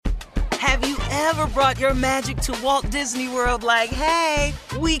Have you ever brought your magic to Walt Disney World like, hey,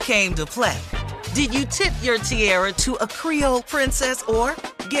 we came to play? Did you tip your tiara to a Creole princess or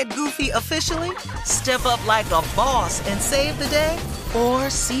get goofy officially? Step up like a boss and save the day? Or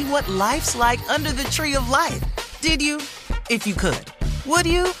see what life's like under the tree of life? Did you? If you could. Would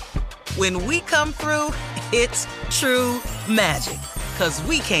you? When we come through, it's true magic. 'Cause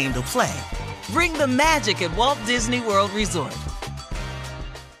we came to play. Bring the magic at Walt Disney World Resort.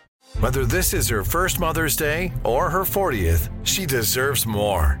 Whether this is her first Mother's Day or her 40th, she deserves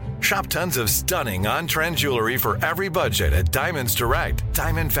more. Shop tons of stunning on-trend jewelry for every budget at Diamonds Direct.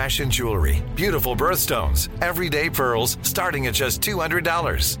 Diamond fashion jewelry, beautiful birthstones, everyday pearls starting at just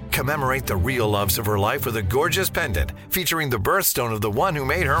 $200. Commemorate the real loves of her life with a gorgeous pendant featuring the birthstone of the one who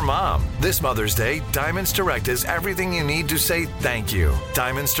made her mom. This Mother's Day, Diamonds Direct is everything you need to say thank you.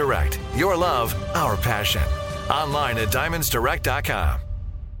 Diamonds Direct, your love, our passion. Online at diamondsdirect.com.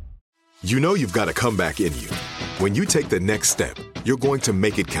 You know you've got a comeback in you. When you take the next step, you're going to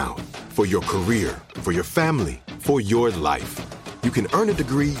make it count. For your career, for your family, for your life. You can earn a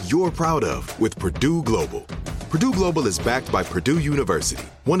degree you're proud of with Purdue Global. Purdue Global is backed by Purdue University,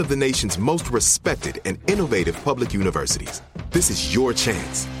 one of the nation's most respected and innovative public universities. This is your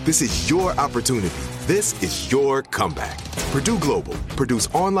chance. This is your opportunity. This is your comeback. Purdue Global, Purdue's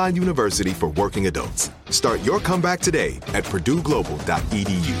online university for working adults. Start your comeback today at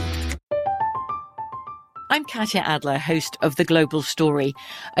purdueglobal.edu. I'm Katya Adler, host of The Global Story.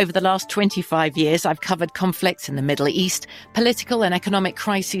 Over the last 25 years, I've covered conflicts in the Middle East, political and economic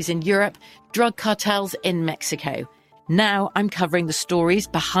crises in Europe, drug cartels in Mexico. Now I'm covering the stories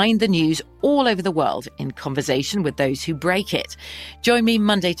behind the news all over the world in conversation with those who break it. Join me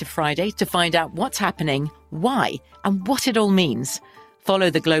Monday to Friday to find out what's happening, why, and what it all means. Follow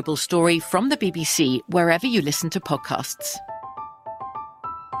The Global Story from the BBC wherever you listen to podcasts.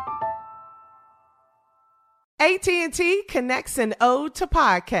 AT&T connects an ode to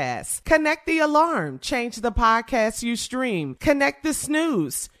podcasts. Connect the alarm. Change the podcast you stream. Connect the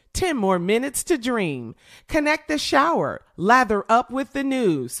snooze. 10 more minutes to dream. Connect the shower. Lather up with the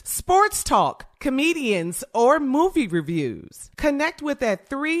news. Sports talk, comedians, or movie reviews. Connect with that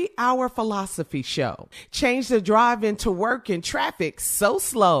 3-hour philosophy show. Change the drive into work and traffic so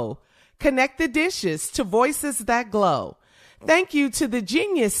slow. Connect the dishes to voices that glow. Thank you to the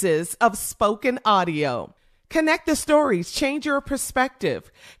geniuses of spoken audio. Connect the stories, change your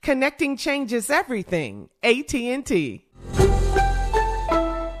perspective. Connecting changes everything. AT&T.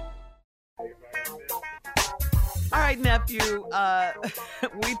 All right, nephew,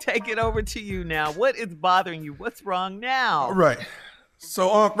 we take it over to you now. What is bothering you? What's wrong now? All right.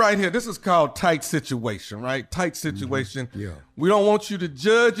 So right here, this is called tight situation, right? Tight situation. Mm-hmm. Yeah. We don't want you to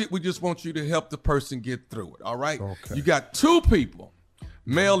judge it. We just want you to help the person get through it, all right? Okay. You got two people,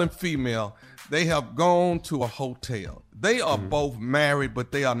 male and female. They have gone to a hotel. They are both married,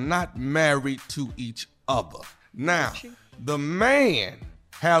 but they are not married to each other. Now, the man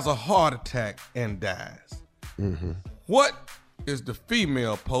has a heart attack and dies. Mm-hmm. What is the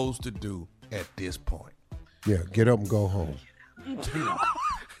female supposed to do at this point? Yeah, get up and go home.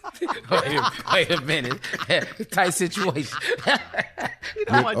 Wait a minute. Tight situation. You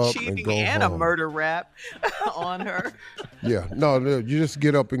don't want cheating and a murder rap on her. Yeah, no, you just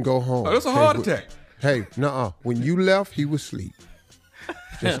get up and go home. Oh, that's a heart attack. Hey, nuh-uh. When you left, he was asleep.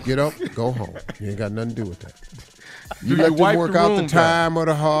 Just get up, go home. You ain't got nothing to do with that. You let them work out the time of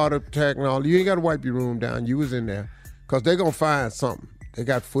the heart attack and all. You ain't got to wipe your room down. You was in there. Because they're going to find something. They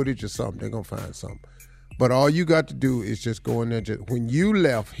got footage or something. They're going to find something. But all you got to do is just go in there. When you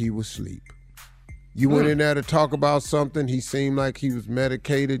left, he was asleep. You went in there to talk about something. He seemed like he was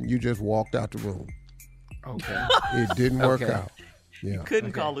medicated. You just walked out the room. Okay. It didn't work out. Yeah. He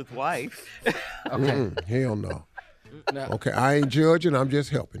couldn't call his wife. Okay. Hell no. Okay, I ain't judging. I'm just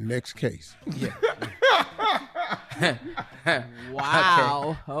helping. Next case. Yeah.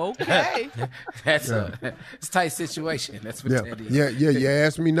 Wow. Okay. It's a tight situation. That's what that is. Yeah. You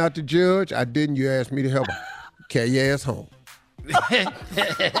asked me not to judge. I didn't. You asked me to help. Carry your ass home.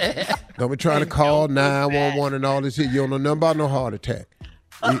 Don't be trying to call 911 and all this shit. You don't know nothing about no heart attack.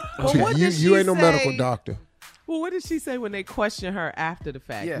 You ain't no medical doctor. Well, what did she say when they questioned her after the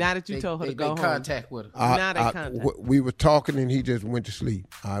fact? Yeah, now that you told her to go home. Contact with her. Now they contact. We were talking and he just went to sleep.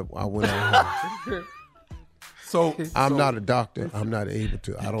 I went on home. So I'm not a doctor. I'm not able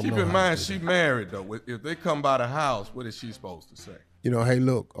to. I don't know. Keep in mind, she married, though. If they come by the house, what is she supposed to say? You know, hey,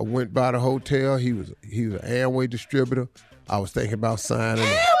 look, I went by the hotel. He was an Amway distributor. I was thinking about signing up.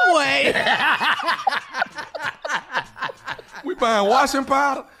 Amway? We buying washing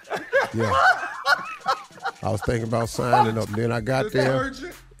powder? Yeah. I was thinking about signing up. Then I got there,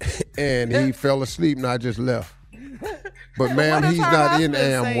 And he fell asleep, and I just left. But, ma'am, he's not in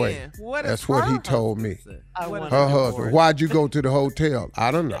Amway. That's what he told me. Her husband. Why'd you go to the hotel?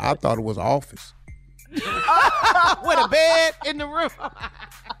 I don't know. I thought it was office. With a bed in the room.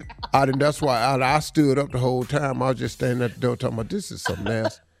 That's why I stood up the whole time. I was just standing at the door talking about, this is something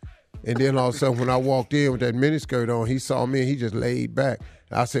else. And then all of a sudden, when I walked in with that miniskirt on, he saw me and he just laid back.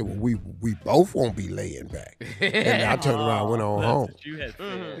 I said, well, we both won't be laying back. And I turned around and went on home. What you had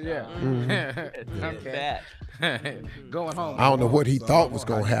said. Okay. Going home. I don't know what he thought was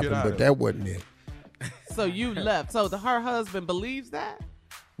going to happen, but that wasn't it. So you left. So her husband believes that?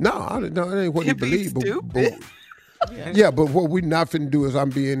 No, it ain't what he believed. But what we not finna do is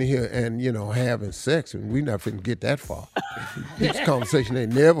I'm being here and, having sex, and we not finna get that far. This conversation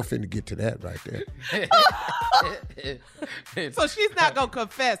ain't never finna get to that right there. So she's not going to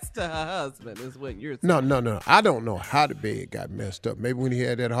confess to her husband is what you're saying. No. I don't know how the bed got messed up. Maybe when he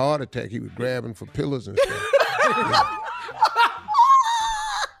had that heart attack, he was grabbing for pillows and stuff.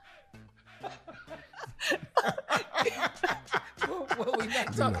 What we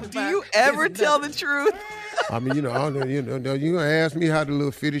not talking about? Do you ever tell the truth? I mean, you're gonna ask me how the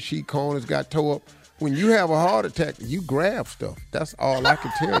little fitted sheet corners got tore up. When you have a heart attack, you grab stuff. That's all I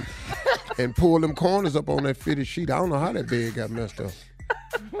can tell you. And pull them corners up on that fitted sheet. I don't know how that bed got messed up.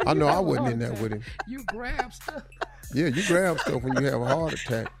 I know I wasn't in there with him. You grab stuff? Yeah, you grab stuff when you have a heart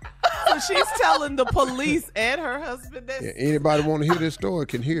attack. So she's telling the police and her husband that. Yeah, anybody want to hear this story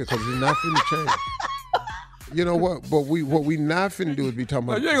can hear it because it's not finna change. You know what? But what we not finna do is be talking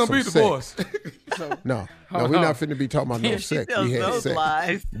about. You ain't gonna be divorced. No, we not finna be talking about no sex. We had sex.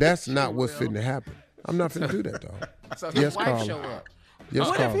 Lies. That's not what's finna happen. I'm not finna do that, though. So his wife show up. Yes,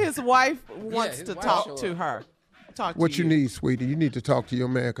 what Carl. if his wife wants to talk to her? What you need, sweetie? You need to talk to your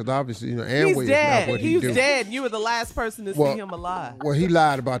man because obviously, Amway is not what he do. He's dead. You were the last person to see him alive. Well, he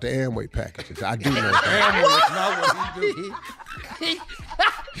lied about the Amway packages. I do know that. Amway is not what he do.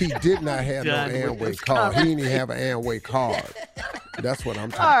 He did not have no Amway card. He didn't even have an Amway card. That's what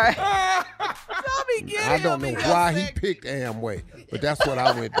I'm talking about. I don't know why he picked Amway, but that's what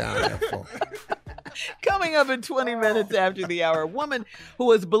I went down there for. Coming up in 20 minutes after the hour, a woman who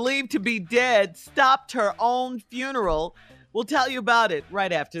was believed to be dead stopped her own funeral. We'll tell you about it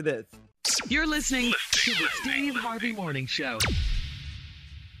right after this. You're listening to the Steve Harvey Morning Show.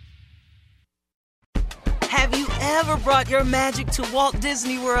 Have you ever brought your magic to Walt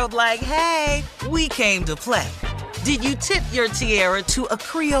Disney World like, hey, we came to play? Did you tip your tiara to a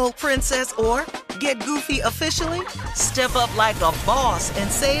Creole princess or get goofy officially? Step up like a boss and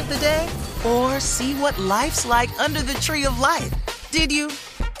save the day? Or see what life's like under the tree of life? Did you?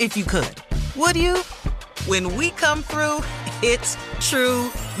 If you could. Would you? When we come through, it's true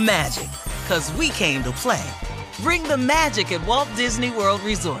magic. 'Cause we came to play. Bring the magic at Walt Disney World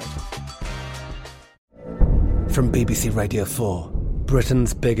Resort. From BBC Radio 4,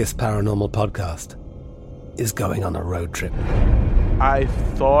 Britain's biggest paranormal podcast is going on a road trip. I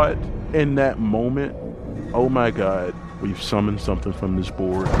thought in that moment, oh my God, we've summoned something from this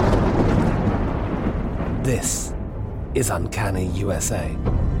board. This is Uncanny USA.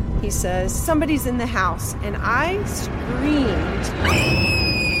 He says, somebody's in the house, and I screamed.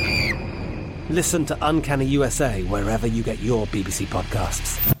 Listen to Uncanny USA wherever you get your BBC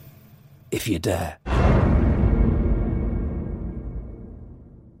podcasts, if you dare.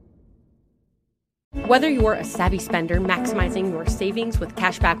 Whether you're a savvy spender maximizing your savings with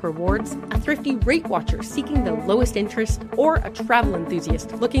cashback rewards, a thrifty rate watcher seeking the lowest interest, or a travel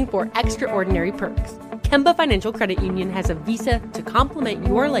enthusiast looking for extraordinary perks, Kemba Financial Credit Union has a visa to complement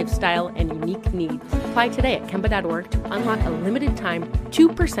your lifestyle and unique needs. Apply today at Kemba.org to unlock a limited-time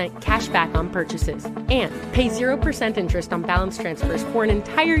 2% cash back on purchases and pay 0% interest on balance transfers for an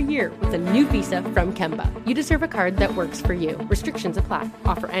entire year with a new visa from Kemba. You deserve a card that works for you. Restrictions apply.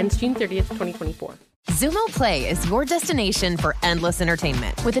 Offer ends June 30th, 2024. Xumo Play is your destination for endless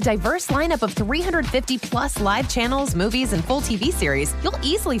entertainment. With a diverse lineup of 350 plus live channels, movies, and full TV series, you'll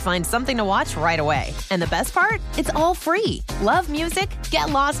easily find something to watch right away. And the best part? It's all free. Love music?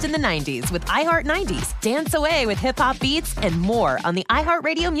 Get lost in the 90s with iHeart 90s, dance away with hip-hop beats, and more on the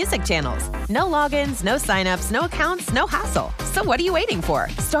iHeartRadio music channels. No logins, no signups, no accounts, no hassle. So what are you waiting for?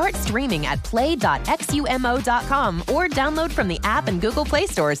 Start streaming at play.xumo.com or download from the app and Google Play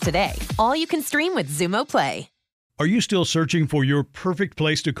stores today. All you can stream with Xumo Play. Are you still searching for your perfect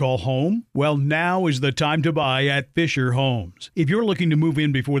place to call home? Well, now is the time to buy at Fisher Homes. If you're looking to move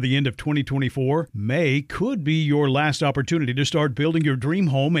in before the end of 2024, May could be your last opportunity to start building your dream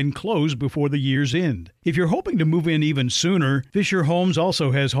home and close before the year's end. If you're hoping to move in even sooner, Fisher Homes also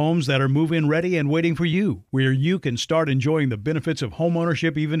has homes that are move-in ready and waiting for you, where you can start enjoying the benefits of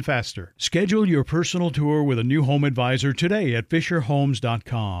homeownership even faster. Schedule your personal tour with a new home advisor today at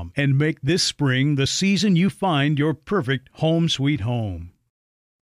FisherHomes.com and make this spring the season you find your perfect home sweet home.